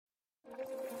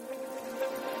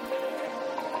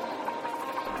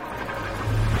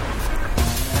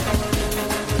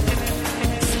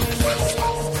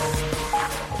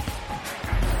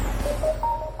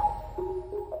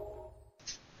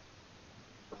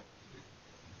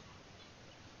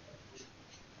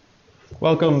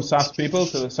Welcome, SaaS people,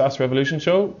 to the SaaS Revolution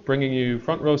Show, bringing you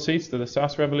front row seats to the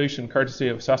SaaS Revolution courtesy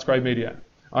of SaaScribe Media.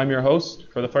 I'm your host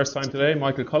for the first time today,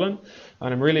 Michael Cullen,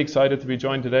 and I'm really excited to be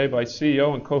joined today by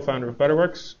CEO and co-founder of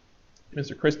Betterworks,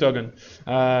 Mr. Kris Duggan.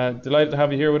 Delighted to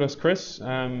have you here with us, Kris.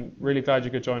 Really glad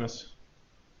you could join us.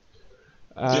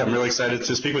 I'm really excited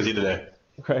to speak with you today.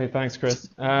 Great, thanks, Kris.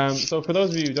 So for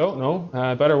those of you who don't know,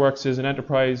 Betterworks is an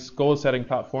enterprise goal-setting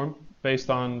platform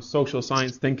based on social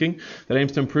science thinking that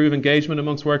aims to improve engagement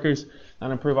amongst workers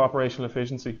and improve operational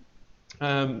efficiency.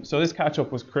 So this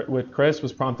catch-up with Kris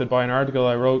was prompted by an article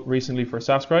I wrote recently for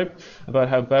SaaScribe about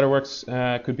how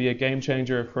Betterworks could be a game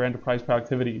changer for enterprise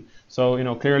productivity.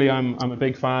 So, clearly I'm a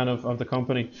big fan of the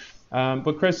company.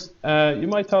 But Kris, you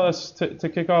might tell us to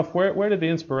kick off, where did the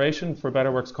inspiration for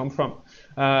Betterworks come from?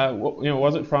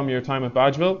 Was it from your time at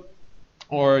Badgeville?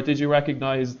 Or did you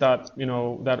recognize that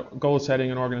that goal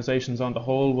setting in organizations on the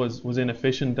whole was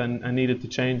inefficient and needed to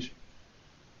change?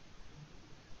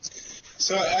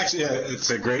 So actually, it's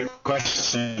a great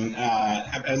question.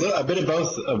 A bit of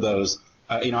both of those.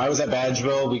 I was at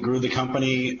Badgeville. We grew the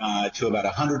company to about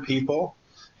 100 people,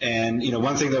 and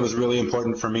one thing that was really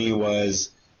important for me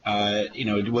was,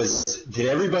 did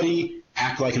everybody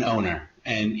act like an owner,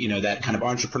 and that kind of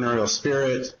entrepreneurial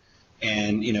spirit.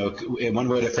 And one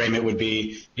way to frame it would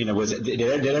be, did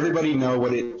everybody know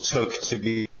what it took to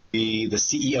be the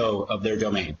CEO of their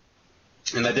domain?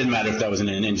 And that didn't matter if that was in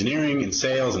engineering, in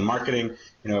sales, and marketing,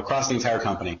 across the entire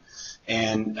company.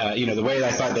 And the way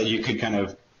I thought that you could kind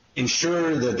of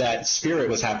ensure that spirit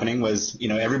was happening was,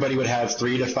 everybody would have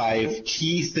 3 to 5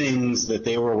 key things that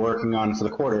they were working on for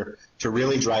the quarter to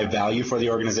really drive value for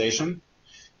the organization.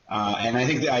 And I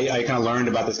think that I kind of learned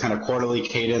about this kind of quarterly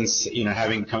cadence,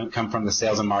 having come from the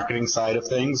sales and marketing side of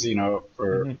things,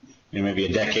 for maybe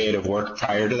a decade of work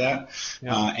prior to that.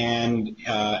 Yeah.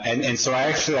 And so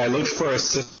I looked for a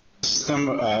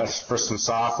system, for some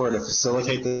software to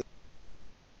facilitate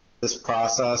this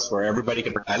process where everybody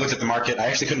could. I looked at the market. I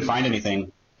actually couldn't find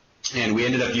anything, and we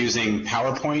ended up using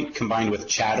PowerPoint combined with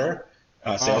Chatter.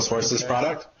 Salesforce's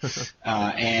product,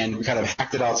 and we kind of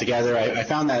hacked it all together. I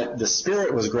found that the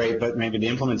spirit was great, but maybe the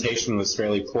implementation was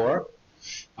fairly poor.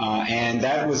 And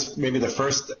that was maybe the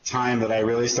first time that I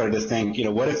really started to think,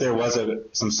 what if there was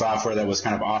some software that was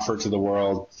kind of offered to the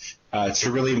world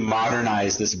to really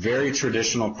modernize this very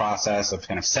traditional process of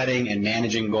kind of setting and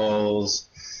managing goals.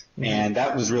 And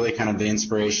that was really kind of the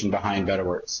inspiration behind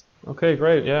Betterworks. Okay,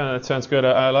 great. Yeah, that sounds good.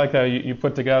 I like how you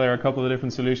put together a couple of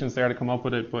different solutions there to come up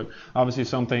with it, but obviously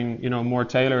something more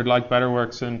tailored like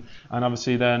Betterworks, and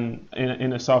obviously then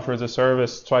in a software as a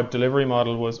service type delivery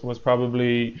model was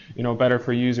probably better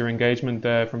for user engagement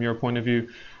from your point of view.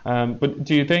 But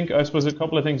do you think, I suppose a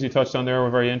couple of things you touched on there were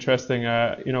very interesting.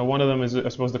 One of them is, I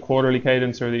suppose, the quarterly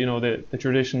cadence, or the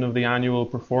tradition of the annual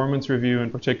performance review in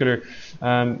particular.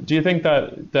 Do you think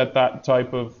that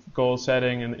type of goal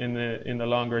setting in the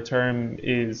longer term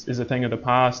is a thing of the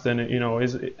past, and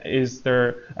is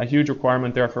there a huge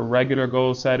requirement there for regular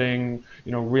goal setting,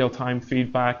 real-time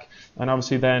feedback, and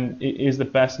obviously then is the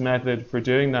best method for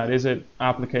doing that, is it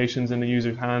applications in the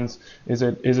user's hands, is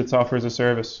it software as a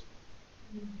service?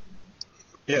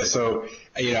 Yeah, so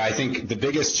I think the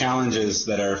biggest challenges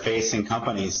that are facing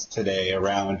companies today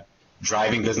around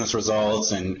driving business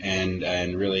results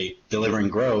and really delivering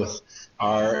growth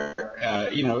are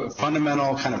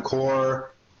fundamental kind of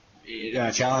core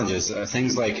challenges,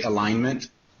 things like alignment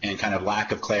and kind of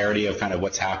lack of clarity of kind of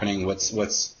what's happening, what's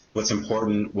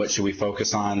important, what should we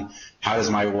focus on, how does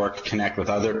my work connect with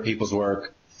other people's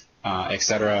work, et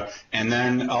cetera. And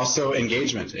then also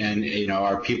engagement, and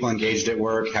are people engaged at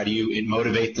work? How do you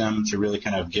motivate them to really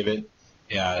kind of give it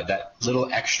that little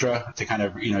extra to kind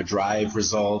of drive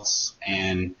results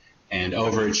and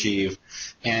overachieve,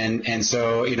 and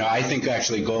so I think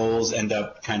actually goals end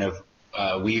up kind of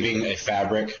weaving a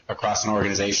fabric across an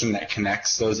organization that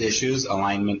connects those issues,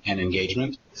 alignment and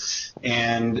engagement.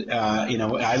 And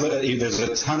there's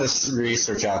a ton of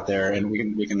research out there, and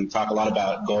we can talk a lot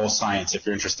about goal science if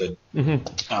you're interested.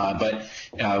 But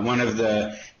one of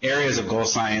the areas of goal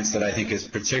science that I think is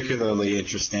particularly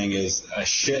interesting is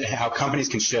how companies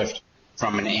can shift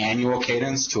from an annual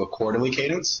cadence to a quarterly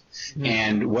cadence,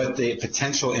 and what the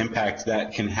potential impact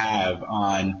that can have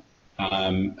on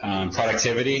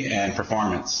productivity and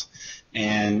performance.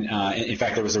 And in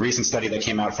fact, there was a recent study that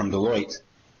came out from Deloitte,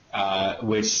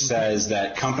 which says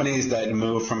that companies that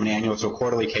move from an annual to a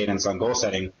quarterly cadence on goal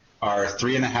setting are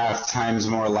 3.5 times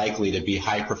more likely to be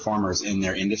high performers in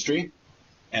their industry.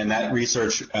 And that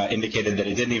research indicated that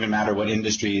it didn't even matter what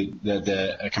industry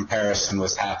the comparison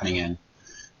was happening in.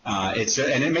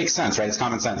 And it makes sense, right? It's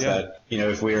common sense that,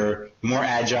 if we're more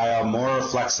agile, more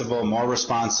flexible, more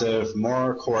responsive,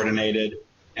 more coordinated,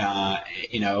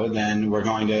 then we're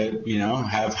going to,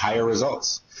 have higher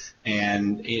results.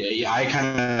 And I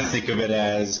kind of think of it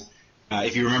as,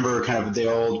 if you remember kind of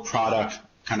the old product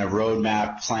kind of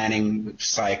roadmap planning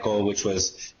cycle, which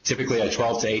was typically a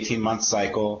 12 to 18 month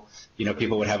cycle,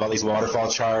 people would have all these waterfall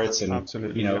charts and,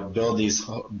 build these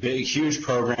big, huge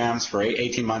programs for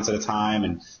 18 months at a time.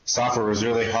 And software was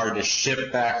really hard to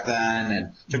ship back then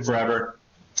and took forever.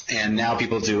 And now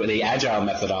people do the agile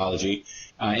methodology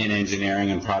in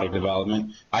engineering and product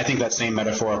development. I think that same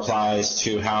metaphor applies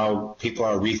to how people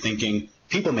are rethinking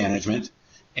people management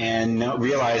and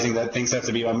realizing that things have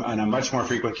to be on a much more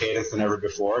frequent cadence than ever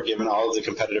before, given all of the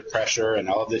competitive pressure and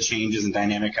all of the changes and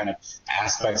dynamic kind of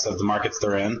aspects of the markets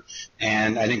they're in.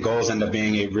 And I think goals end up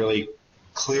being a really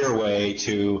clear way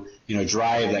to,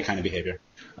 drive that kind of behavior.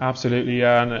 Absolutely,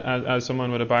 yeah. And as someone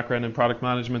with a background in product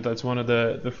management, that's one of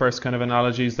the first kind of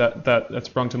analogies that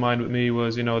sprung to mind with me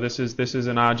was, this is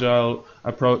an agile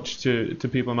approach to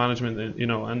people management,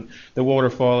 and the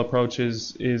waterfall approach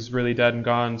is really dead and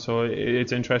gone. So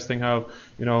it's interesting how,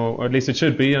 or at least it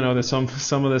should be, there's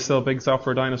some of the still big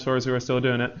software dinosaurs who are still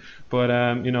doing it, but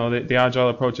the agile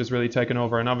approach is really taken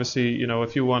over. And obviously,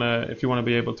 if you want to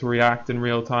be able to react in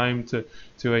real time to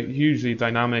a hugely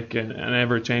dynamic and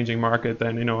ever-changing market,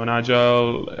 then an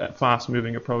agile,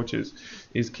 fast-moving approach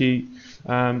is key.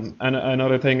 And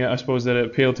another thing I suppose that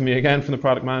appealed to me again from the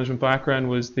product management background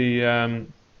was the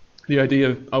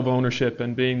idea of ownership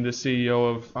and being the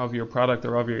CEO of your product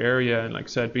or of your area, and like I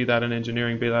said, be that in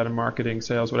engineering, be that in marketing,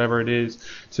 sales, whatever it is,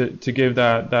 to give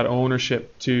that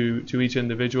ownership to each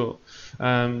individual.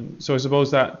 So I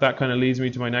suppose that kind of leads me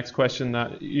to my next question,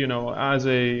 that as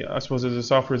a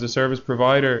software as a service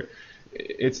provider,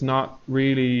 it's not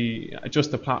really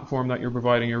just the platform that you're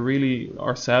providing. What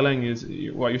you're selling is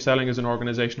an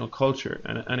organizational culture,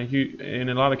 and in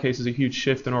a lot of cases a huge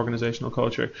shift in organizational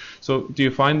culture. So do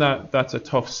you find that that's a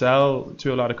tough sell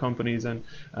to a lot of companies, and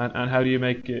how do you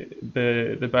make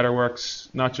the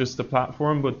Betterworks not just the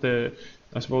platform, but the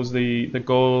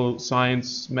goal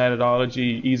science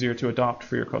methodology easier to adopt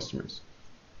for your customers?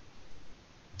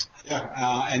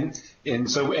 Yeah,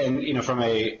 from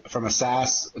a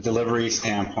SaaS delivery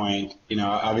standpoint,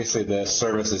 obviously the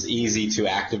service is easy to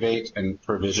activate and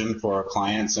provision for our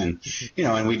clients, and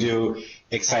we do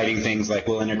exciting things like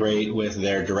we'll integrate with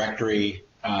their directory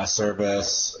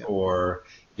service or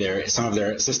some of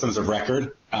their systems of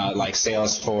record, like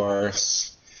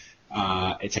Salesforce,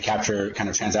 to capture kind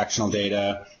of transactional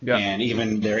data, and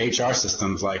even their HR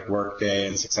systems like Workday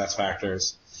and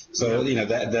SuccessFactors. So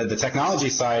the technology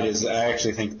side is, I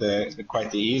actually think,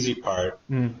 quite the easy part,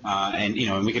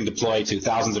 and we can deploy to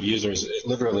thousands of users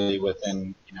literally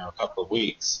within a couple of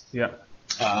weeks. Yeah.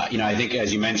 I think,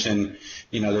 as you mentioned,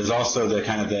 there's also the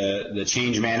kind of the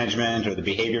change management or the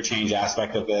behavior change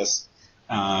aspect of this.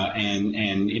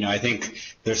 I think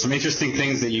there's some interesting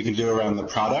things that you can do around the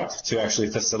product to actually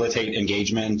facilitate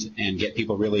engagement and get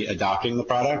people really adopting the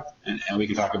product, and we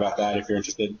can talk about that if you're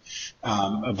interested.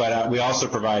 But we also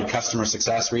provide customer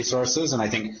success resources, and I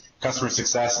think customer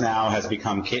success now has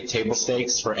become table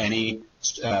stakes for any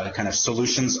kind of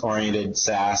solutions-oriented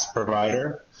SaaS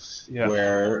provider,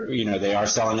 where they are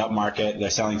selling up market, they're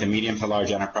selling to medium to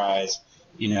large enterprise.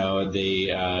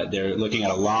 They're looking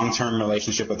at a long-term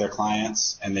relationship with their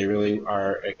clients, and they really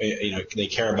are, they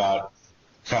care about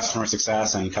customer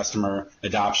success and customer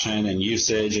adoption and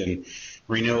usage and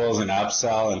renewals and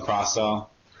upsell and cross-sell.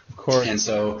 Of course. And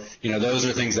so, those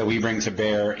are things that we bring to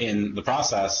bear in the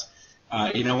process.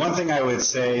 One thing I would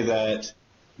say that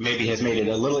maybe has made it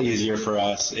a little easier for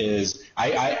us is,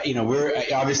 we're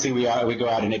obviously we go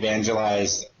out and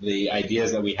evangelize the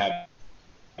ideas that we have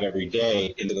every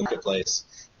day into the marketplace,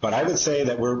 but I would say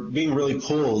that we're being really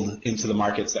pulled into the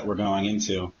markets that we're going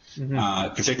into,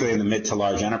 particularly in the mid to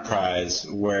large enterprise,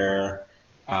 where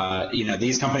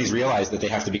these companies realize that they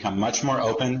have to become much more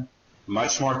open,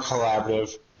 much more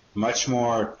collaborative, much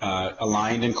more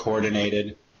aligned and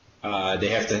coordinated. They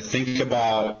have to think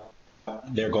about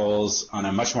their goals on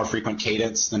a much more frequent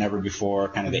cadence than ever before.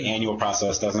 Kind of the annual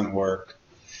process doesn't work.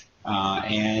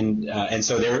 And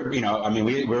so they're,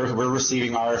 we're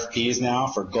receiving RFPs now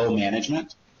for goal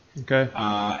management. Okay.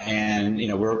 And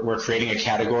we're creating a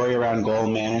category around goal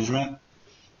management.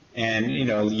 And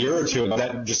a year or two ago,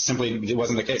 that just simply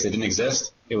wasn't the case. It didn't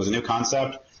exist. It was a new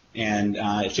concept, and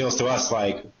it feels to us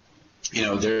like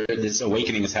this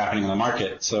awakening is happening in the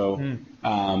market. So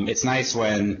it's nice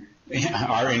when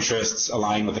our interests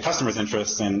align with the customer's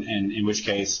interests, and in which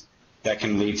case that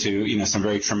can lead to some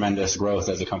very tremendous growth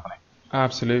as a company.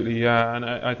 Absolutely, yeah, and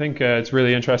I think it's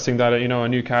really interesting that a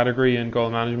new category in goal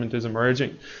management is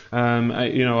emerging,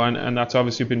 and that's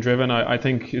obviously been driven. I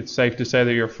think it's safe to say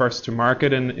that you're first to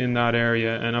market in that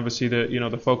area, and obviously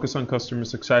the focus on customer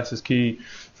success is key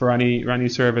for any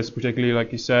service, particularly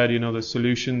like you said, the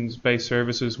solutions-based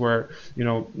services where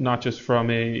not just from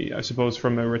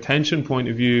from a retention point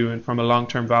of view and from a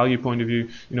long-term value point of view,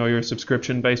 you're a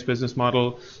subscription-based business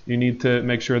model. You need to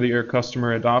make sure that your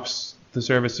customer adopts the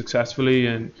service successfully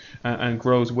and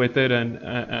grows with it,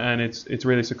 and it's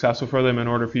really successful for them in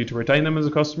order for you to retain them as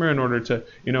a customer, in order to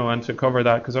and to cover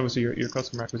that, because obviously your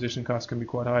customer acquisition costs can be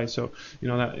quite high, so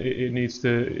that it needs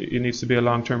to be a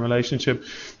long-term relationship.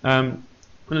 And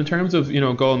in terms of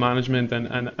goal management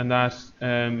and that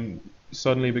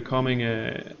suddenly becoming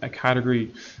a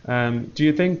category, do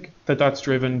you think that that's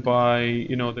driven by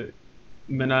the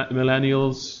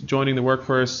millennials joining the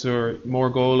workforce, or more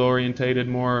goal orientated,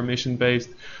 more mission based,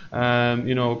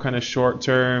 kind of short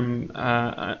term,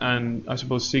 and I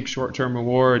suppose seek short term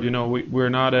reward? We're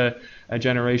not a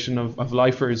generation of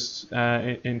lifers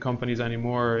in companies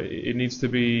anymore. It needs to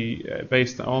be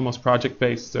based almost project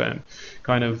based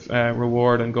kind of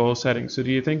reward and goal setting. So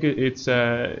do you think it's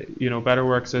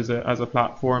Betterworks as a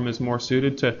platform is more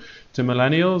suited to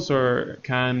millennials, or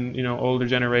can older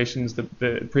generations,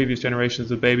 the previous generations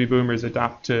of baby boomers,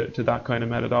 adapt to that kind of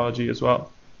methodology as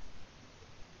well?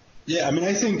 Yeah, I mean,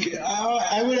 I think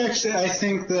I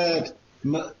think that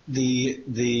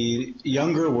the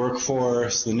younger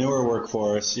workforce, the newer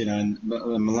workforce, and the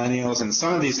millennials, and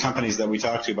some of these companies that we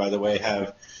talk to, by the way,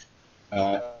 have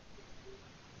 80%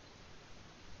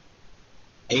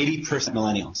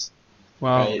 millennials.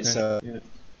 Wow. Right? Okay. So, yeah.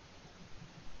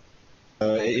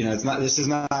 This is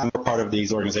not part of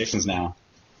these organizations now.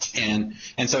 And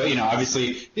so,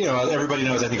 obviously, everybody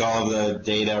knows, I think, all of the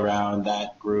data around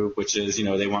that group, which is,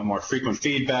 they want more frequent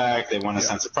feedback. They want a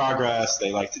sense of progress.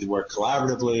 They like to work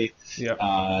collaboratively.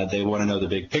 Yeah. They want to know the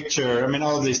big picture. I mean,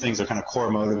 all of these things are kind of core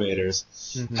motivators.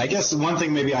 Mm-hmm. I guess one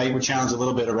thing maybe I would challenge a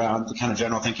little bit around the kind of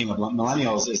general thinking of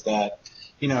millennials is that,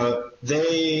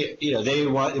 they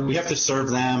want, we have to serve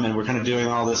them, and we're kind of doing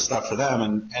all this stuff for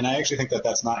them. And I actually think that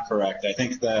that's not correct. I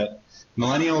think that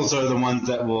millennials are the ones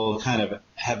that will kind of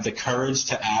have the courage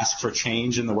to ask for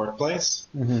change in the workplace,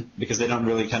 mm-hmm. because they don't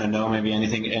really kind of know maybe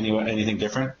anything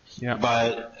different. Yeah.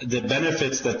 But the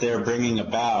benefits that they're bringing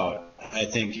about, I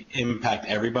think, impact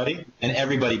everybody, and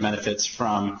everybody benefits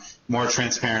from more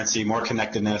transparency, more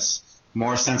connectedness,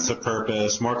 more sense of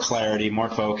purpose, more clarity, more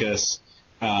focus,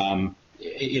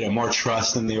 more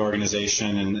trust in the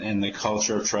organization and the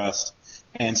culture of trust.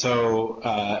 And so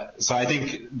I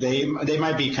think they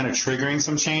might be kind of triggering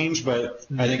some change, but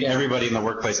I think everybody in the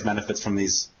workplace benefits from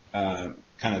these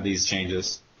these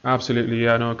changes. Absolutely,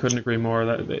 yeah, no, I couldn't agree more.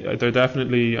 That they're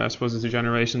definitely, I suppose, it's a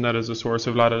generation that is a source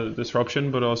of a lot of disruption,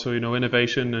 but also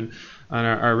innovation, and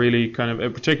are really kind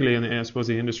of, particularly in I suppose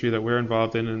the industry that we're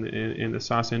involved in the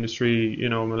SaaS industry.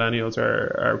 Millennials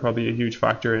are probably a huge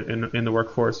factor in the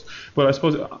workforce. But I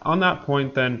suppose on that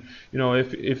point, then,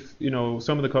 if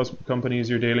some of the companies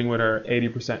you're dealing with are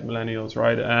 80% millennials,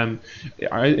 right?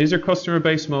 Is your customer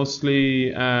base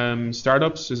mostly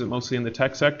startups? Is it mostly in the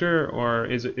tech sector, or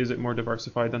is it more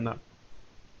diversified than that?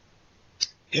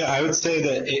 Yeah, I would say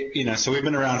that so we've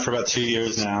been around for about 2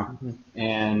 years now, mm-hmm.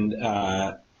 and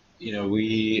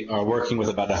we are working with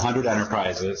about 100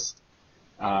 enterprises,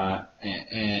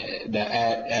 and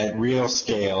at real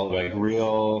scale, like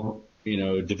real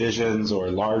divisions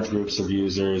or large groups of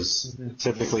users, mm-hmm.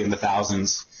 typically in the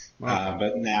thousands. Wow.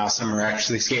 But now some are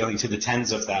actually scaling to the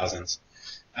tens of thousands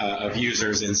of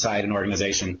users inside an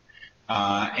organization.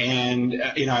 And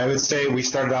I would say we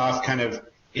started off kind of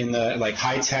in the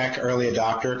high-tech early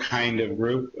adopter kind of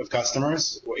group of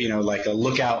customers, like a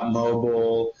Lookout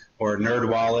Mobile or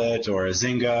NerdWallet or a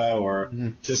Zynga, or mm-hmm.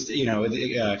 just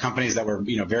companies that were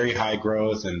very high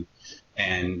growth and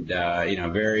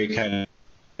very kind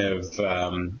of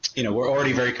we're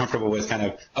already very comfortable with kind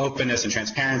of openness and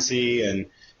transparency, and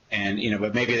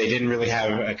but maybe they didn't really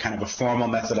have a kind of a formal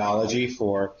methodology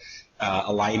for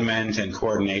alignment and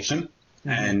coordination.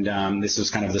 Mm-hmm. And this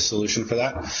was kind of the solution for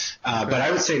that. But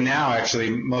I would say now, actually,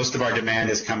 most of our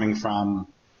demand is coming from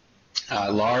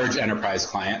large enterprise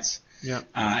clients. Yeah.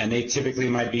 And they typically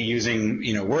might be using,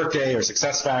 Workday or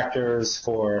SuccessFactors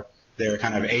for their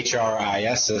kind of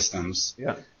HRIS systems.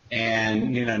 Yeah.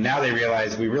 And, now they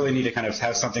realize we really need to kind of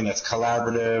have something that's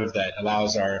collaborative, that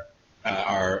allows our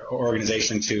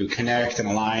organization to connect and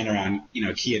align around,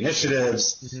 key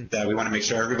initiatives, mm-hmm. that we want to make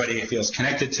sure everybody feels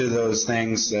connected to those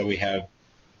things, that we have,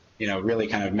 really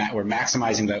kind of we're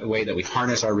maximizing the way that we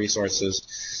harness our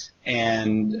resources.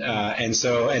 And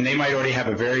they might already have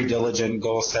a very diligent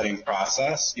goal setting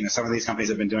process. Some of these companies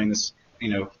have been doing this,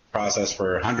 process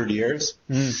for 100 years.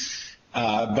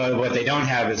 But what they don't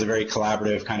have is a very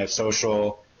collaborative kind of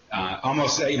social,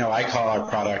 almost, I call our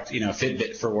product,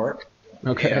 Fitbit for work.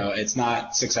 Okay. It's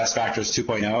not SuccessFactors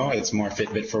 2.0. It's more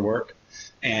Fitbit for work.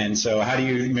 And so how do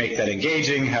you make that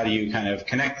engaging? How do you kind of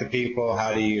connect the people?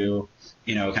 How do you,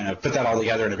 kind of put that all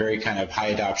together in a very kind of high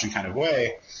adoption kind of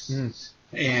way?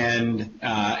 And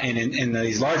in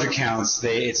these large accounts,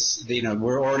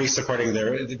 we're already supporting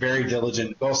their very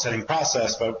diligent goal setting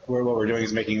process, but what we're doing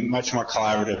is making it much more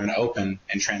collaborative and open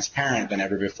and transparent than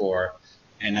ever before.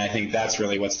 And I think that's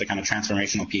really what's the kind of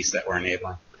transformational piece that we're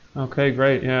enabling. Okay,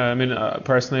 great. Yeah, I mean,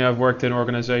 personally, I've worked in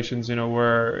organizations,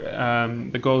 where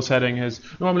the goal setting has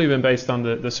normally been based on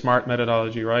the SMART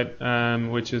methodology, right?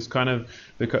 Which has kind of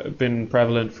been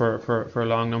prevalent for a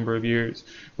long number of years.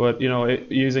 But,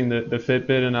 using the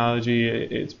Fitbit analogy,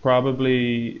 it's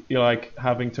probably like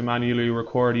having to manually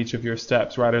record each of your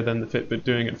steps rather than the Fitbit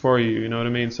doing it for you. You know what I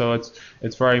mean? So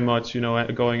it's very much,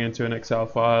 going into an Excel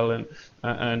file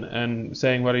and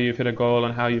saying whether you've hit a goal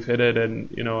and how you've hit it, and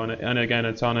and again,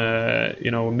 it's on a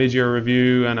mid-year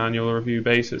review and annual review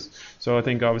basis. So I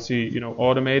think obviously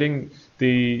automating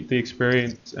the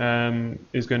experience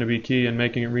is going to be key, and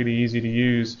making it really easy to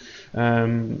use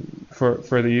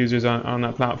for the users on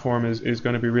that platform is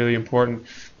going to be really important.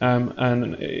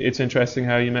 And it's interesting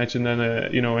how you mentioned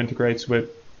that integrates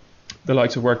with the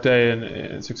likes of Workday and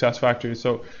SuccessFactors.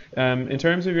 So in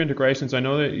terms of your integrations, I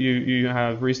know that you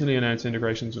have recently announced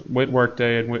integrations with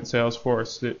Workday and with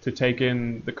Salesforce to take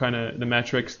in the kind of the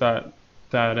metrics that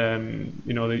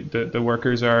the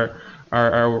workers are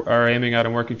aiming at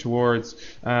and working towards,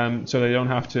 so they don't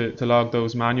have to log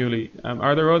those manually.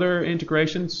 Are there other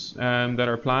integrations that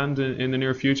are planned in the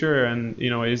near future? And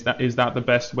is that the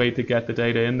best way to get the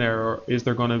data in there, or is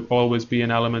there going to always be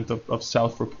an element of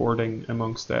self-reporting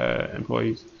amongst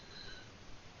employees?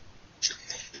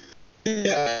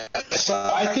 Yeah,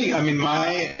 so I think,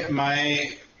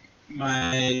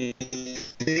 my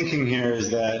thinking here is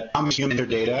that human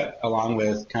data, along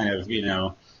with kind of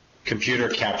computer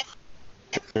capture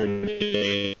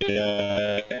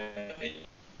data,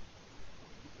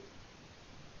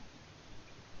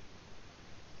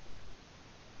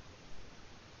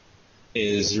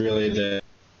 is really the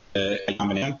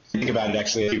combination. Think about it,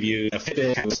 actually, if you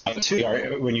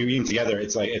Fitbit, when you use them together,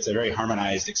 it's a very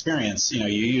harmonized experience. You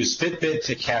use Fitbit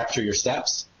to capture your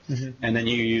steps. And then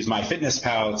you use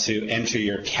MyFitnessPal to enter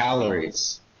your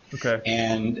calories. Okay.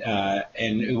 And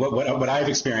what I've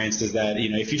experienced is that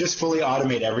if you just fully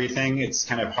automate everything, it's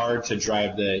kind of hard to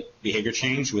drive the behavior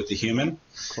change with the human.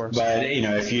 Of course. But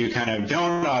if you kind of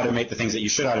don't automate the things that you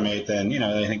should automate, then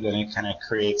I think that it kind of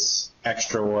creates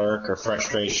extra work or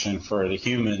frustration for the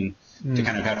human to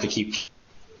kind of have to keep.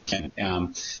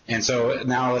 And so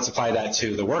now let's apply that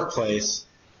to the workplace.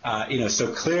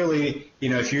 So clearly,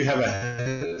 if you have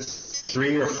a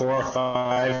 3 or 4 or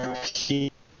 5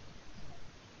 key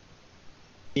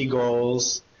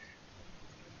goals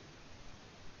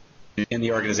in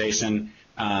the organization,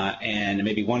 and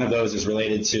maybe one of those is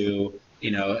related to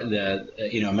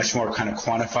much more kind of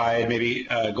quantified maybe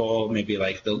goal, maybe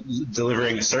like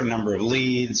delivering a certain number of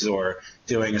leads, or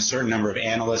doing a certain number of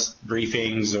analyst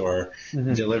briefings, or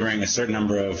delivering a certain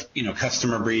number of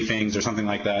customer briefings or something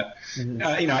like that.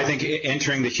 I think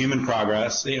entering the human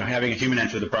progress, having a human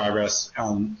enter the progress,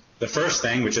 the first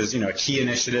thing, which is a key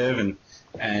initiative,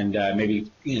 and maybe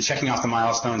checking off the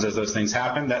milestones as those things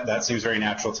happen, that seems very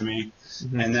natural to me.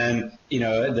 And then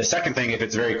the second thing, if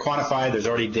it's very quantified, there's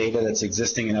already data that's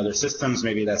existing in other systems.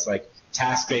 Maybe that's like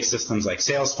task-based systems like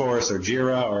Salesforce or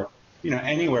Jira, or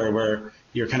anywhere where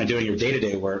you're kind of doing your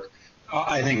day-to-day work.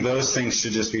 I think those things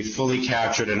should just be fully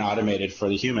captured and automated for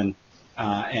the human,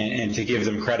 and to give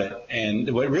them credit.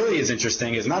 And what really is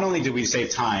interesting is not only do we save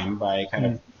time by kind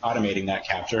of automating that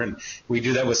capture, and we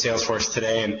do that with Salesforce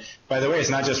today. And by the way, it's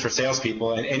not just for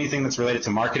salespeople. And anything that's related to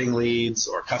marketing leads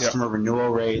or customer renewal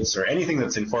rates, or anything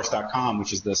that's in Force.com,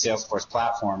 which is the Salesforce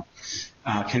platform,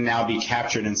 can now be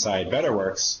captured inside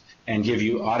Betterworks and give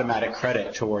you automatic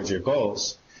credit towards your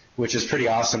goals, which is pretty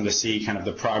awesome to see kind of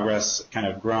the progress kind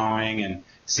of growing, and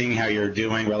seeing how you're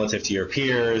doing relative to your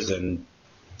peers, and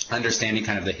understanding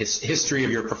kind of the history of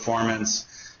your performance,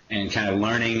 and kind of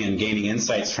learning and gaining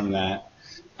insights from that.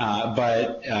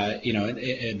 But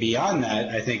beyond that,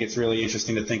 I think it's really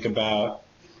interesting to think about,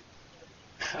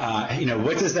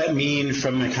 what does that mean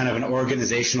from a kind of an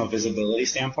organizational visibility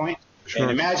standpoint? Sure.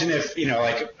 And imagine if,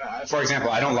 for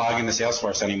example, I don't log into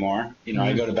Salesforce anymore.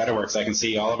 I go to Betterworks. I can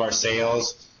see all of our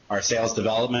sales, our sales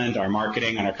development, our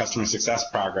marketing, and our customer success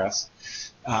progress.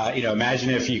 Imagine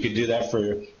if you could do that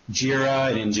for Jira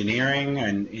and engineering,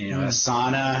 and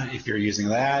Asana if you're using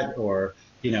that, or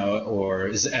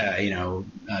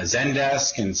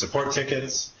Zendesk and support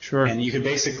tickets. Sure. And you could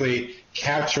basically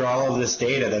capture all of this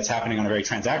data that's happening on a very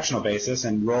transactional basis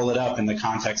and roll it up in the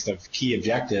context of key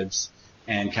objectives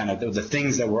and kind of the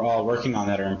things that we're all working on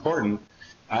that are important.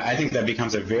 I think that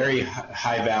becomes a very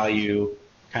high value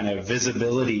kind of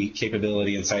visibility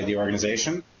capability inside the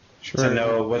organization. Sure. To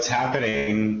know what's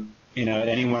happening, at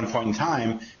any one point in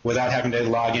time without having to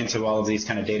log into all of these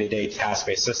kind of day-to-day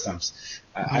task-based systems.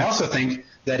 I also think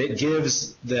that it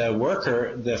gives the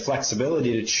worker the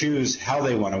flexibility to choose how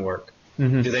they want to work.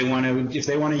 Mm-hmm. If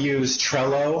they want to use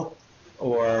Trello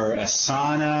or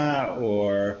Asana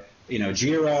or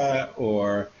Jira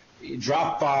or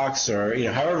Dropbox or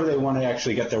however they want to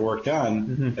actually get their work done,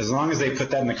 mm-hmm. as long as they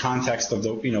put that in the context of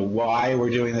the why we're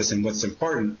doing this and what's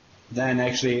important, then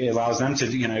actually it allows them to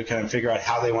kind of figure out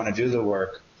how they want to do the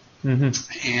work, mm-hmm.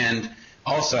 and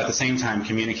also at the same time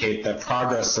communicate the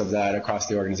progress of that across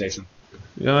the organization.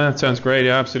 Yeah, that sounds great.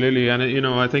 Yeah, absolutely. And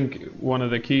I think one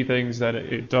of the key things that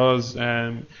it does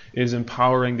is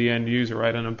empowering the end user,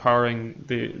 right, and empowering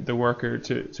the worker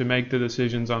to make the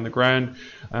decisions on the ground,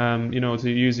 to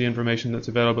use the information that's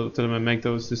available to them and make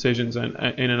those decisions in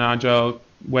an agile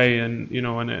way, and in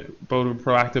a both a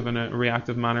proactive and a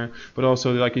reactive manner. But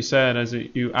also, like you said, as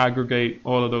you aggregate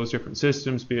all of those different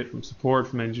systems, be it from support,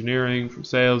 from engineering, from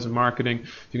sales and marketing,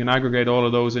 you can aggregate all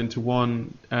of those into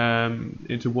one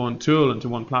tool, into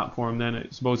one platform. Then I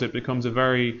suppose it becomes a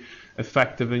very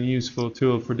effective and useful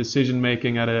tool for decision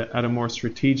making at a more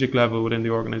strategic level within the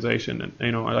organization.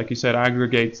 And like you said,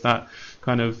 aggregates that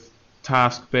kind of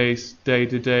task-based,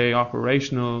 day-to-day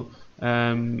operational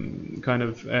kind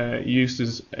of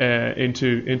uses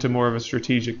into more of a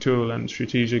strategic tool and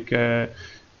strategic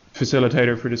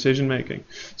facilitator for decision making.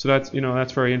 So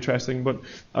that's very interesting. But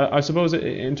I suppose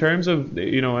in terms of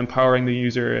empowering the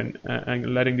user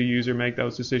and letting the user make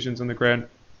those decisions on the ground,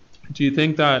 do you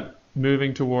think that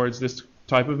moving towards this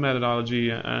type of methodology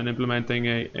and implementing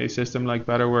a system like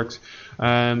Betterworks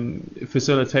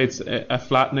facilitates a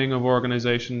flattening of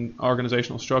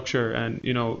organizational structure? And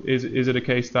is it a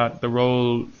case that the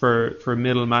role for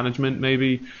middle management may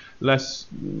be less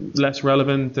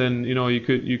relevant, and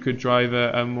you could drive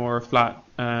a more flat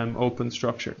open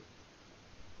structure?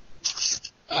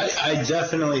 I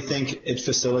definitely think it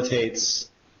facilitates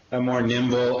a more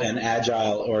nimble and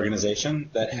agile organization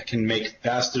that can make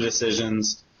faster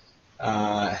decisions,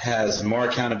 has more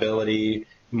accountability,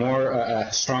 a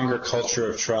stronger culture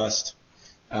of trust.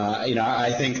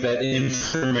 I think that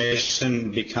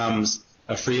information becomes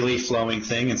a freely flowing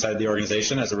thing inside the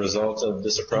organization as a result of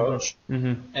this approach.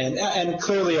 Mm-hmm. And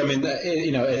clearly,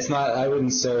 it's not. I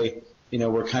wouldn't say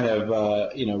we're kind of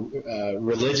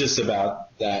religious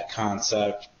about that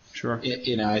concept. Sure.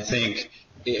 I think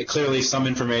clearly some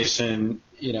information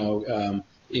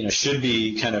should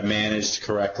be kind of managed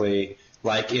correctly,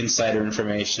 like insider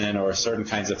information or certain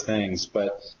kinds of things.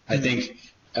 But I think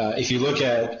if you look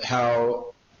at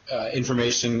how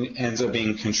information ends up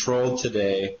being controlled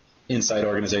today inside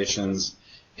organizations,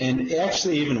 and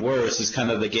actually even worse is kind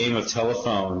of the game of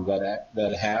telephone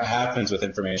that happens with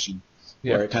information,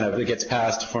 where it gets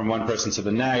passed from one person to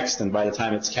the next, and by the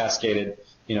time it's cascaded,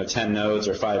 10 nodes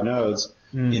or 5 nodes,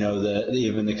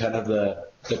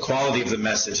 the quality of the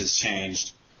message has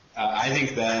changed. I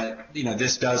think that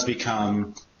this does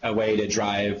become a way to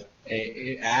drive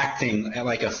acting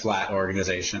like a flat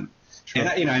organization. Sure.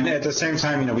 And at the same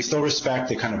time, we still respect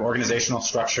the kind of organizational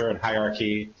structure and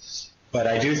hierarchy, but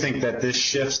I do think that this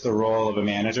shifts the role of a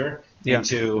manager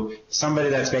into somebody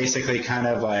that's basically kind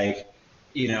of like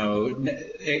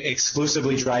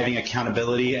exclusively driving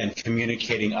accountability and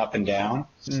communicating up and down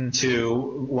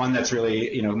to one that's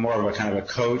really more of a kind of a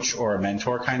coach or a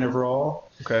mentor kind of role.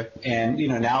 Okay. And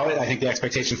now I think the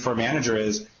expectation for a manager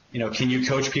is can you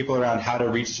coach people around how to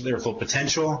reach their full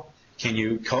potential? Can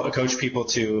you coach people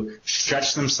to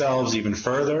stretch themselves even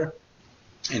further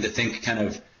and to think kind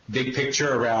of big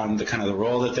picture around the kind of the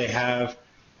role that they have?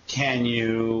 Can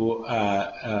you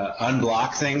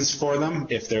unblock things for them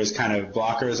if there's kind of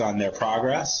blockers on their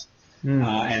progress?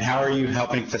 And how are you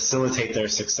helping facilitate their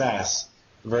success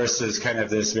versus kind of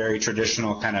this very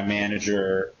traditional kind of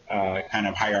manager kind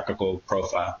of hierarchical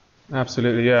profile?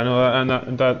 Absolutely, yeah. No,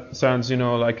 and that sounds,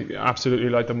 like absolutely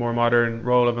like the more modern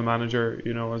role of a manager,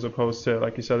 as opposed to,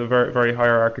 like you said, a very, very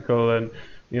hierarchical and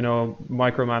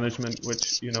micromanagement,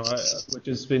 which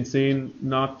has been seen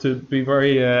not to be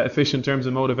very efficient in terms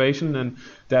of motivation, and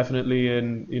definitely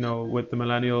in, with the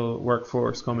millennial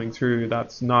workforce coming through,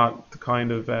 that's not the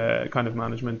kind of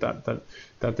management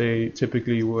that they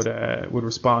typically would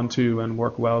respond to and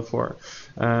work well for.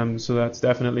 So that's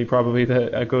definitely probably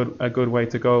a good way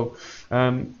to go.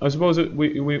 I suppose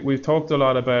we've talked a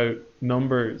lot about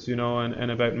numbers,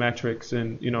 and about metrics,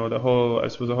 and the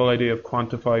whole idea of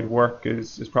quantified work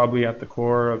is probably at the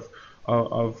core of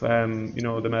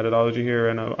the methodology here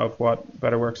and of what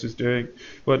Betterworks is doing.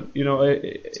 But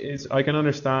I can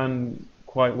understand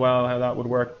quite well how that would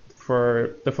work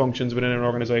for the functions within an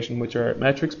organization which are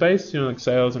metrics based, like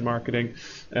sales and marketing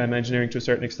and engineering to a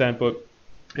certain extent. But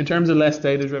in terms of less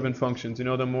data driven functions,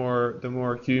 the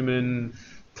more human,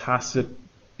 tacit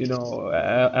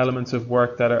elements of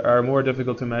work that are more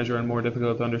difficult to measure and more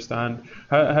difficult to understand.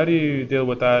 How do you deal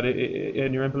with that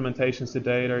in your implementations to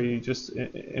date? Are you just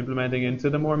implementing into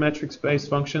the more metrics-based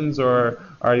functions, or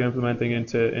are you implementing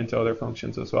into other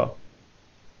functions as well?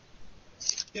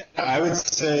 Yeah, I would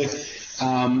say,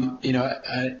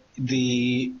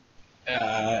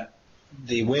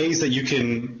 the ways that you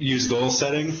can use goal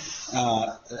setting,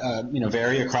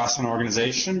 vary across an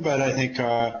organization, but I think,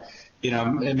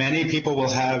 many people will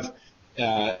have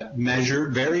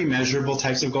very measurable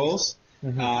types of goals,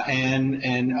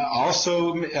 and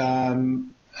also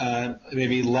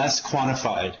maybe less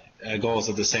quantified goals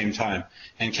at the same time,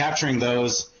 and capturing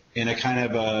those in a kind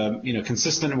of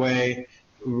consistent way,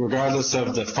 regardless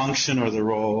of the function or the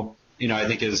role. I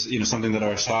think is something that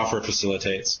our software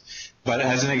facilitates. But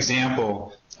as an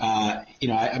example,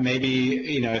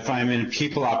 maybe if I'm in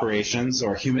people operations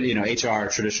or human, HR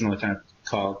traditionally kind of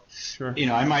called. Sure.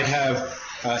 I might have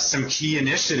some key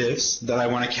initiatives that I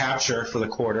want to capture for the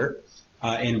quarter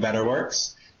in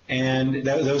Betterworks, and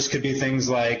those could be things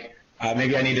like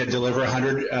maybe I need to deliver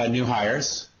 100 new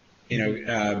hires,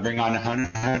 bring on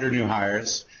 100 new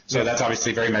hires. So that's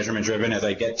obviously very measurement driven. As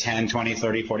I get 10, 20,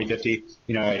 30, 40, 50,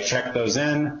 I check those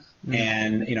in,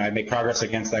 and I make progress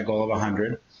against that goal of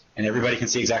 100. And everybody can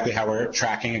see exactly how we're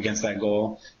tracking against that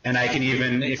goal. And I can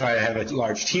even, if I have a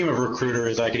large team of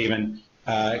recruiters, I could even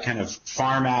kind of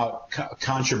farm out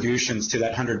contributions to that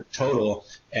 100 total,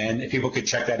 and people could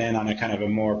check that in on a kind of a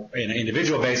more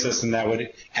individual basis, and that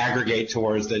would aggregate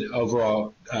towards the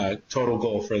overall total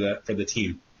goal for the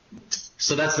team.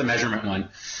 So that's the measurement one,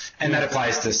 and that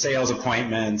applies to sales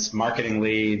appointments, marketing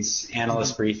leads,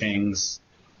 analyst briefings,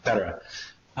 etc.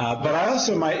 But I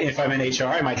also might, if I'm in HR,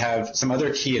 I might have some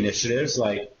other key initiatives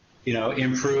like,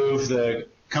 improve the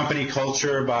company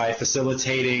culture by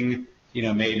facilitating,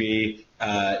 maybe,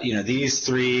 these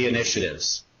 3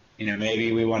 initiatives.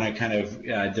 Maybe we want to kind of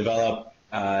develop,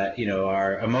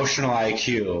 our emotional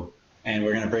IQ, and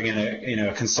we're going to bring in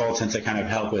a consultant to kind of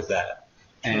help with that.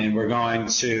 And we're going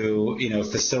to,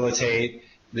 facilitate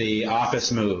the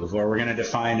office move, or we're going to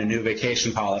define a new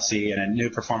vacation policy and a new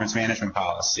performance management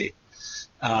policy.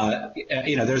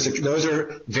 Those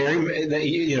are very,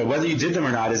 whether you did them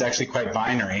or not is actually quite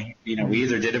binary. We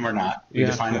either did them or not. We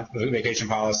defined the vacation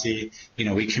policy,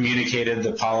 we communicated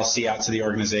the policy out to the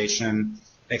organization,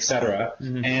 et cetera.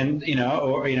 And,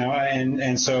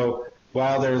 and so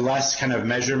while they're less kind of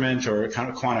measurement or kind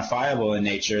of quantifiable in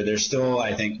nature, they're still,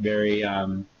 I think, very,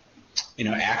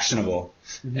 actionable.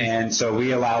 And so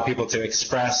we allow people to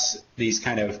express these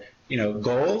kind of,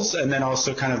 goals, and then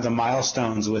also kind of the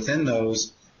milestones within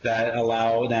those that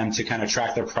allow them to kind of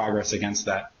track their progress against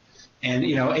that. And,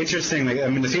 interestingly,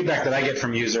 the feedback that I get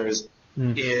from users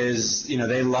is,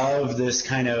 they love this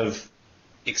kind of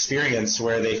experience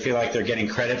where they feel like they're getting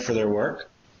credit for their work.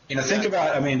 Think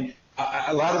about,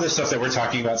 a lot of the stuff that we're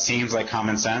talking about seems like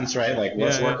common sense, right? Like,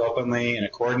 let's work openly in a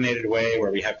coordinated way where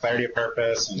we have clarity of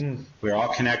purpose, and we're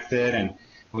all connected, and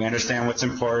we understand what's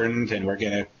important, and we're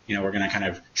gonna kind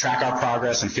of track our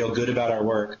progress and feel good about our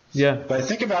work. Yeah. But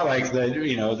think about like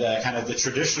the kind of the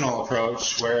traditional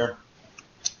approach where,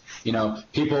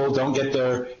 people don't get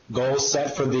their goals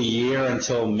set for the year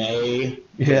until May.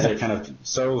 Yeah. They're kind of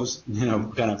so,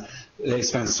 they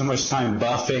spend so much time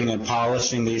buffing and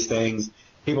polishing these things.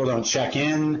 People don't check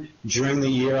in during the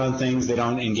year on things. They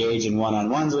don't engage in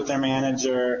one-on-ones with their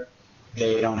manager.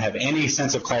 They don't have any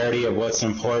sense of clarity of what's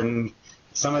important.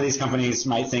 Some of these companies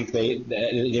might think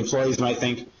the employees might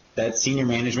think that senior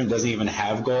management doesn't even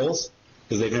have goals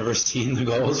because they've never seen the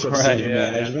goals from senior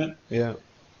management. Yeah.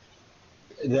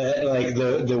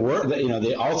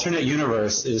 The alternate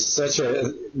universe is such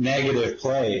a negative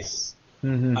place.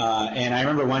 And I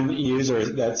remember one user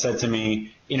that said to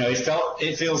me,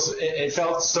 it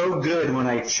felt so good when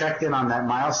I checked in on that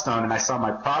milestone and I saw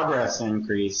my progress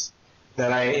increase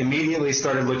that I immediately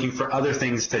started looking for other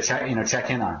things to check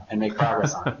in on and make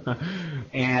progress on.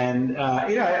 And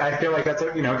I feel like that's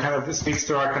kind of speaks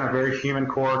to our kind of very human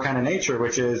core kind of nature,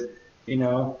 which is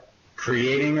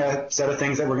creating a set of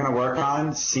things that we're going to work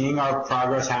on, seeing our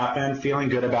progress happen, feeling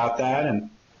good about that, and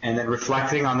then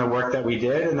reflecting on the work that we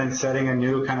did, and then setting a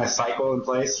new kind of cycle in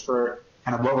place for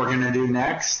kind of what we're going to do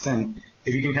next. And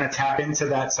if you can kind of tap into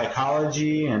that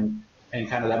psychology and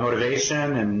kind of that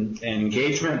motivation and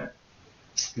engagement,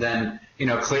 then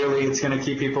clearly it's going to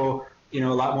keep people a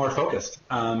lot more focused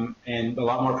and a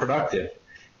lot more productive.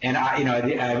 And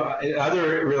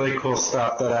other really cool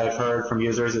stuff that I've heard from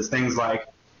users is things like,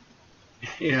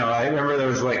 I remember there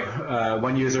was like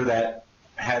one user that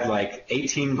had like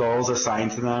 18 goals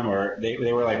assigned to them, or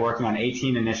they were like working on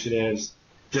 18 initiatives,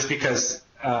 just because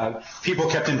people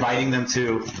kept inviting him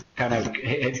to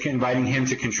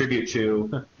contribute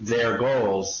to their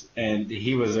goals, and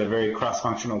he was a very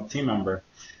cross-functional team member.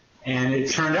 And it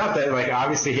turned out that, like,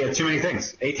 obviously he had too many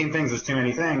things. 18 things is too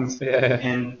many things. Yeah.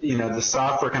 And the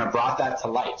software kind of brought that to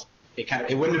light.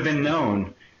 It wouldn't have been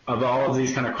known of all of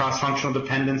these kind of cross-functional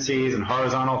dependencies and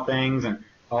horizontal things and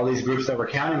all these groups that were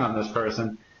counting on this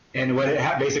person. And what it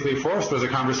basically forced was a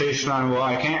conversation on, well,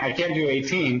 I can't do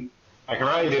 18. I can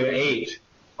probably do 8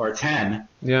 or 10.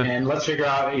 Yeah. And let's figure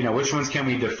out, which ones can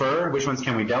we defer, which ones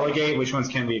can we delegate, which ones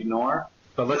can we ignore.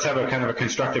 But let's have a kind of a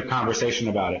constructive conversation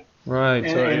about it. Right.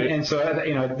 And so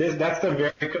that's the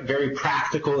very, very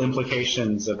practical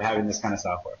implications of having this kind of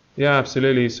software. Yeah,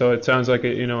 absolutely. So it sounds like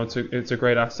it's a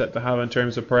great asset to have in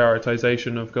terms of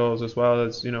prioritization of goals, as well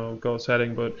as goal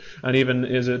setting, and even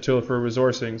is a tool for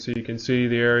resourcing, so you can see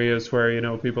the areas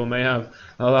where people may have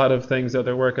a lot of things that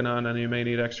they're working on, and you may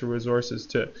need extra resources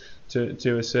to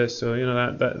assist. So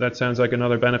that sounds like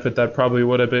another benefit that probably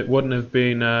wouldn't have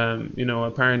been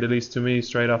apparent, at least to me,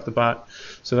 straight off the bat.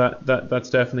 So that's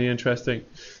definitely interesting.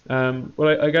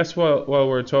 Well, I guess while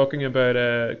we're talking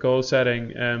about goal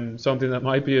setting, something that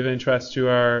might be of interest to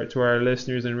our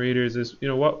listeners and readers is,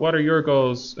 what are your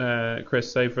goals,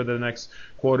 Kris, say for the next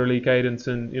quarterly cadence,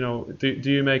 and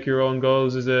do you make your own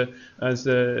goals as a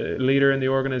leader in the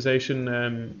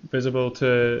organization visible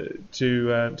to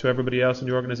everybody else in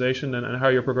the organization, and how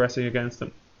you're progressing against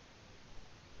them?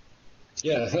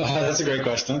 Yeah, that's a great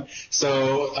question.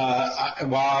 So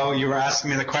while you were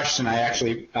asking me the question, I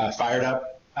actually fired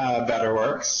up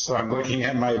Betterworks. So I'm looking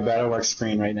at my Betterworks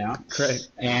screen right now. Great.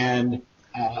 And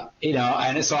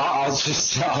and so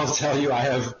I'll tell you, I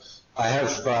have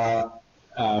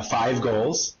 5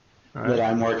 goals that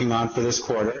I'm working on for this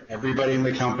quarter. Everybody in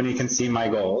the company can see my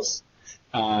goals.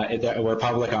 We're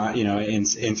public on,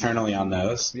 internally on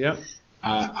those. Yeah.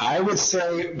 I would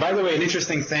say, by the way, an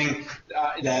interesting thing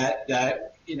that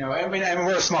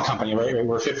we're a small company, right?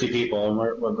 We're 50 people, and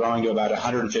we're growing to about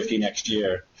 150 next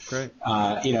year. Great.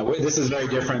 This is very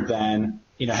different than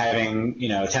having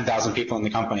 10,000 people in the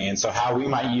company, and so how we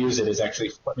might use it is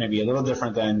actually maybe a little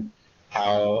different than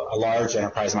how a large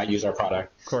enterprise might use our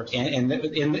product. Of course. And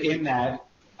in that,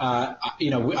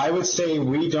 I would say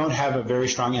we don't have a very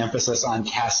strong emphasis on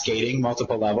cascading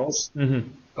multiple levels. Mm-hmm.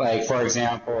 Like, for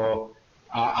example,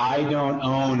 I don't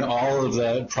own all of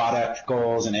the product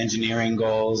goals and engineering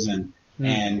goals and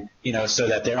so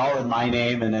that they're all in my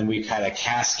name, and then we kind of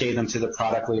cascade them to the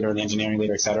product leader and the engineering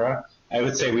leader, et cetera. I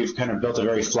would say we've kind of built a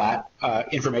very flat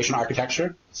information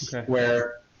architecture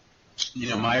where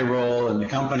my role in the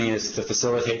company is to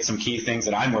facilitate some key things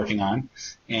that I'm working on,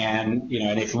 and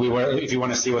and if you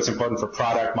want to see what's important for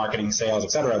product, marketing, sales,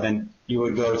 et cetera, then you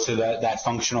would go to that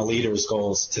functional leader's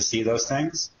goals to see those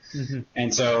things. Mm-hmm.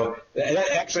 And so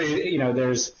that actually,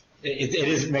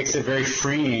 it makes it very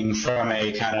freeing from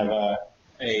a kind of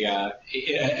a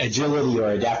agility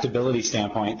or adaptability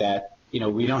standpoint that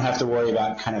we don't have to worry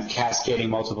about kind of cascading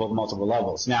multiple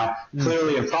levels. Now,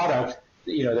 clearly in product,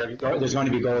 there's going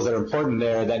to be goals that are important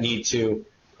there that need to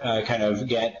kind of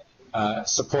get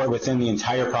support within the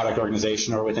entire product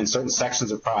organization or within certain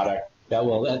sections of product that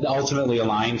will ultimately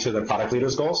align to the product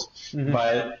leader's goals. Mm-hmm.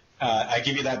 But I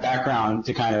give you that background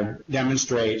to kind of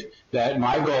demonstrate that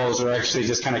my goals are actually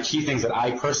just kind of key things that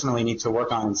I personally need to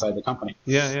work on inside the company.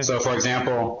 Yeah. So, for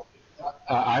example,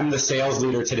 I'm the sales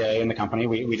leader today in the company.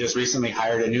 We just recently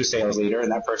hired a new sales leader,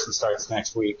 and that person starts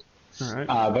next week. All right.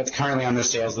 But currently I'm the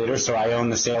sales leader, so I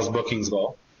own the sales bookings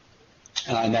goal.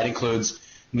 And that includes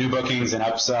new bookings and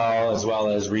upsell as well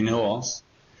as renewals.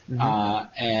 Mm-hmm.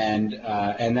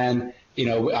 And then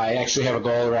I actually have a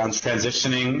goal around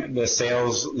transitioning the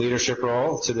sales leadership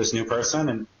role to this new person,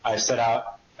 and I've set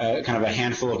out kind of a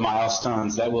handful of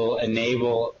milestones that will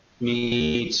enable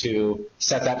me to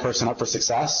set that person up for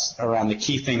success around the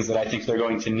key things that I think they're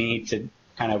going to need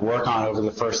kind of work on over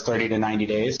the first 30 to 90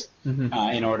 days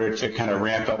in order to kind of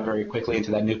ramp up very quickly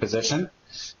into that new position.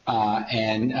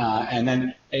 And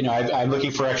then, I'm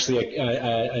looking for actually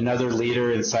another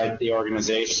leader inside the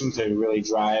organization to really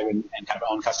drive and kind of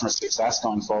own customer success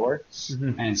going forward.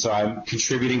 And so I'm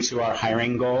contributing to our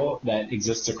hiring goal that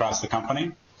exists across the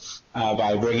company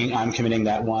by committing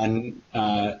that one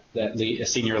a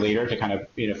senior leader to kind of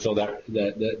fill that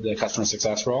the customer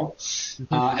success role.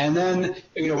 And then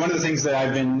one of the things that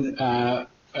I've been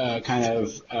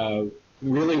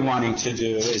really wanting to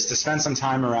do is to spend some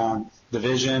time around the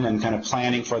vision and kind of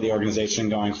planning for the organization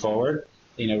going forward.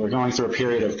 We're going through a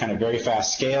period of kind of very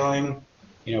fast scaling.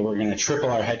 We're going to triple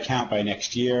our headcount by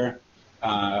next year.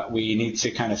 We need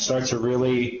to kind of start to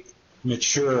really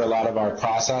mature a lot of our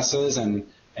processes and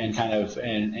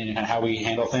how we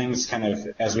handle things kind of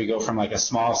as we go from like a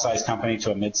small size company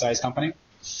to a mid-sized company.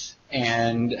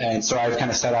 And so I've kind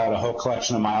of set out a whole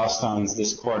collection of milestones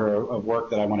this quarter of work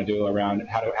that I want to do around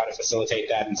how to facilitate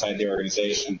that inside the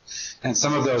organization. And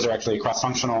some of those are actually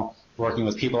cross-functional, working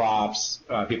with people ops,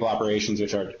 people operations,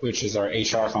 which is our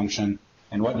HR function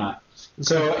and whatnot.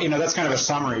 So, that's kind of a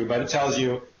summary, but it tells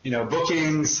you,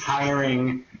 bookings,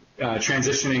 hiring,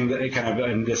 transitioning kind of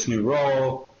in this new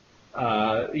role,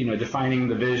 defining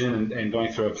the vision and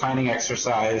going through a planning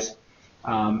exercise.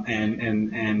 Things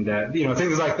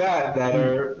like that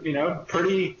are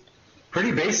pretty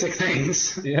basic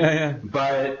things.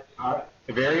 But are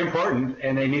very important,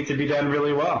 and they need to be done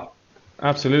really well.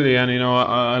 Absolutely, and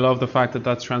I love the fact that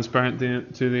that's transparent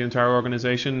to the entire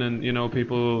organization, and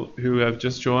people who have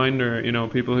just joined or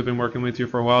people who've been working with you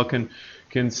for a while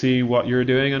can see what you're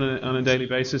doing on a daily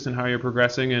basis and how you're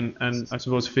progressing, and I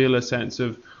suppose feel a sense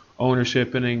of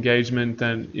ownership and engagement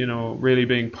and really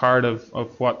being part of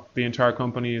what the entire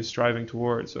company is striving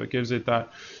towards. So it gives it that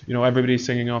everybody's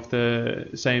singing off the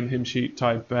same hymn sheet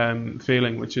type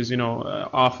feeling, which is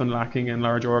often lacking in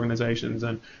large organizations,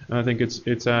 and I think it's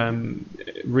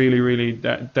really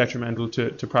detrimental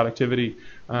to productivity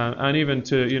and even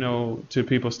to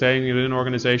people staying in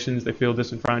organizations. They feel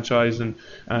disenfranchised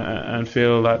and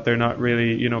feel that they're not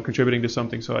really contributing to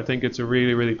something. So I think it's a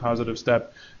really positive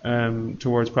step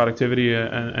towards productivity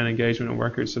and engagement of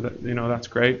workers. So that that's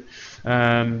great.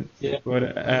 But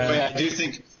I do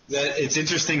think that it's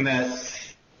interesting that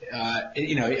I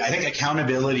think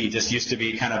accountability just used to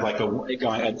be kind of like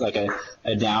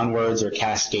a downwards or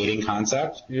cascading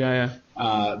concept.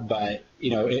 But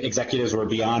executives were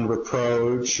beyond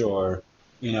reproach, or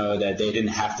that they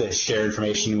didn't have to share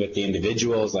information with the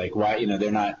individuals. Like why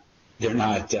they're not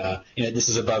this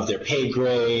is above their pay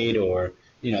grade, or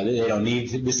they don't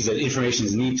need, this is an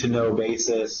information's need to know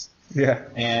basis.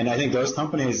 And I think those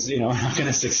companies are not going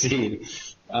to succeed.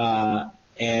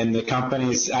 And the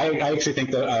companies, I actually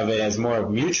think of it as more of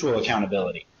mutual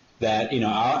accountability, that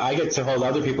I get to hold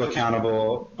other people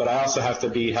accountable, but I also have to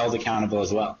be held accountable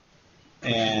as well.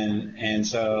 And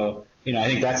so I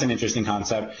think that's an interesting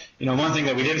concept. One thing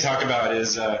that we didn't talk about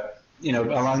is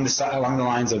along the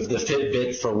lines of the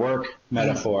Fitbit for work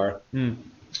metaphor.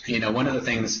 One of the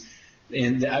things,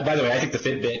 and by the way, I think the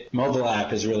Fitbit mobile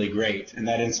app is really great, and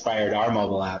that inspired our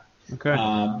mobile app.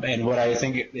 And what I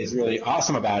think is really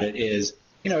awesome about it is,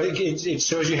 it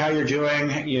shows you how you're doing,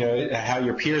 how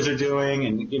your peers are doing,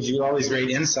 and it gives you all these great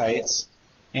insights.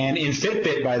 And in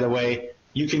Fitbit, by the way,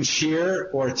 you can cheer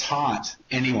or taunt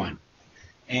anyone.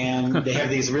 And they have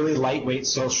these really lightweight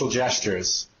social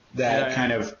gestures that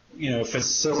kind of,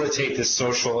 facilitate this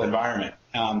social environment.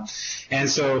 And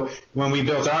so when we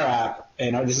built our app,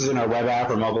 and this is in our web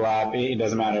app or mobile app, it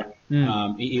doesn't matter.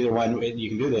 Either one, you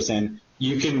can do this in.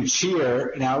 You can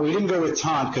cheer. Now, we didn't go with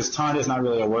taunt because taunt is not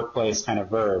really a workplace kind of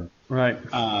verb.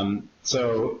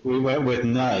 So we went with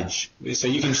nudge. So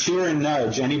you can cheer and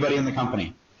nudge anybody in the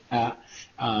company.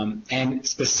 And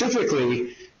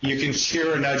specifically, you can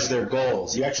cheer or nudge their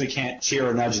goals. You actually can't cheer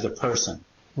or nudge the person.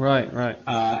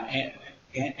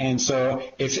 And so,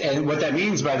 and what that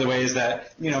means, by the way, is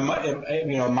that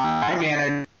my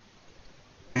manager,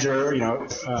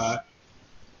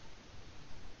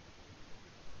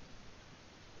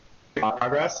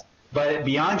 progress, but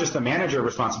beyond just the manager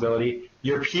responsibility,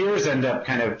 your peers end up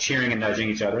kind of cheering and nudging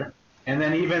each other, and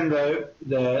then even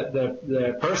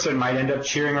the person might end up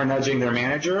cheering or nudging their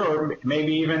manager, or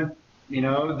maybe even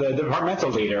the departmental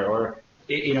leader, or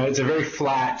it's a very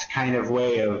flat kind of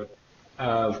way of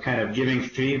kind of giving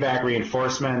feedback,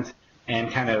 reinforcement,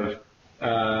 and kind of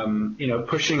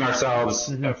pushing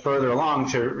ourselves further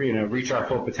along to reach our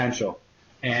full potential.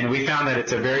 And we found that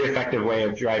it's a very effective way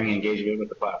of driving engagement with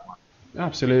the platform.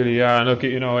 Absolutely, yeah. And look,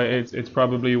 it's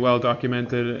probably well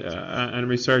documented and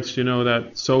researched,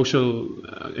 that social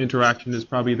interaction is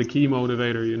probably the key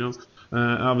motivator,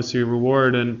 Obviously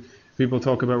reward, and people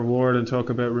talk about reward and talk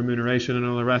about remuneration and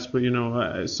all the rest, but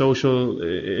social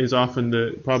is often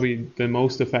probably the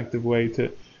most effective way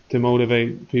to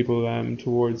motivate people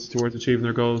towards achieving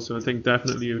their goals. So I think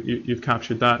definitely you've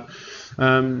captured that.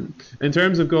 In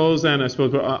terms of goals, then I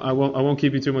suppose, but I won't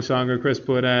keep you too much longer, Kris.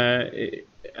 But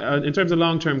in terms of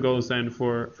long-term goals, then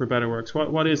for Betterworks,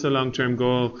 what is the long-term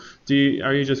goal?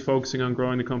 Are you just focusing on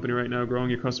growing the company right now, growing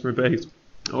your customer base,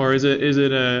 or is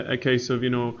it a case of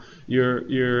with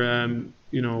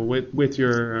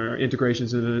your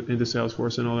integrations into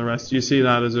Salesforce and all the rest? Do you see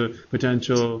that as a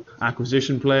potential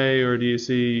acquisition play, or do you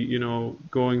see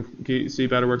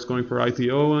Betterworks going for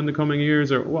IPO in the coming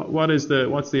years, or what's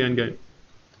the end game?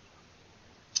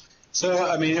 So,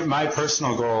 I mean, my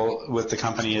personal goal with the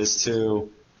company is to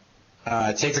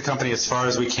take the company as far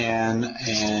as we can,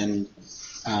 and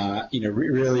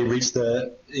really reach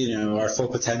our full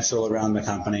potential around the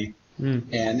company.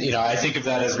 And I think of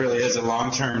that as really as a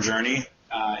long-term journey.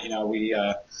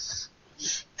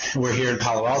 We're here in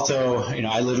Palo Alto.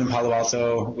 I live in Palo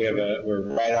Alto. We're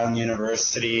right on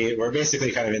university. We're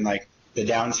basically kind of in like the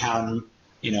downtown,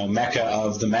 mecca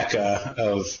of the mecca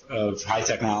of high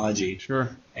technology. Sure.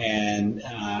 And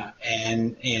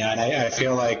I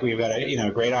feel like we've got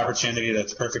a great opportunity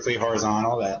that's perfectly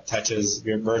horizontal, that touches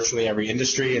virtually every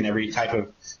industry and every type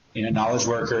of knowledge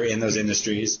worker in those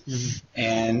industries. Mm-hmm.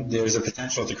 And there's a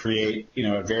potential to create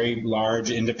a very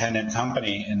large independent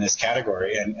company in this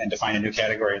category and define a new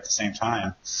category at the same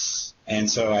time. And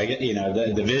so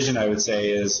the vision, I would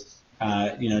say, is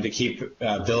to keep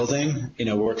building.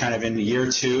 We're kind of in the year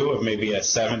 2 of maybe a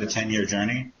 7 to 10 year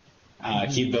journey.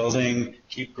 Keep building,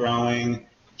 keep growing,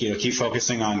 keep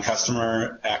focusing on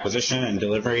customer acquisition and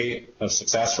delivery of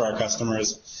success for our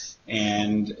customers.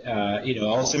 And,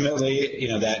 ultimately,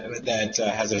 that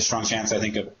has a strong chance, I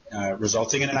think, of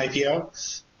resulting in an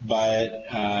IPO. But,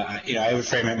 I would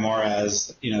frame it more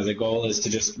as, the goal is to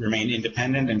just remain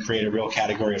independent and create a real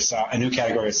category a new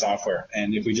category of software.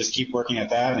 And if we just keep working at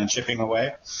that and chipping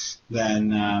away,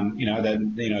 then,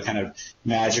 kind of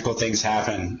magical things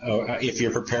happen if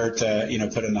you're prepared to,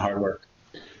 put in the hard work.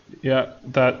 Yeah,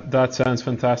 that sounds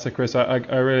fantastic, Kris. I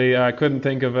really couldn't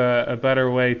think of a better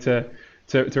way to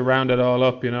round it all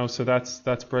up, so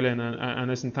that's brilliant. And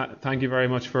listen, thank you very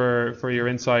much for your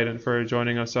insight and for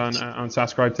joining us on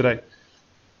SaaScribe today.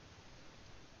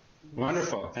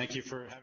 Wonderful. Thank you for having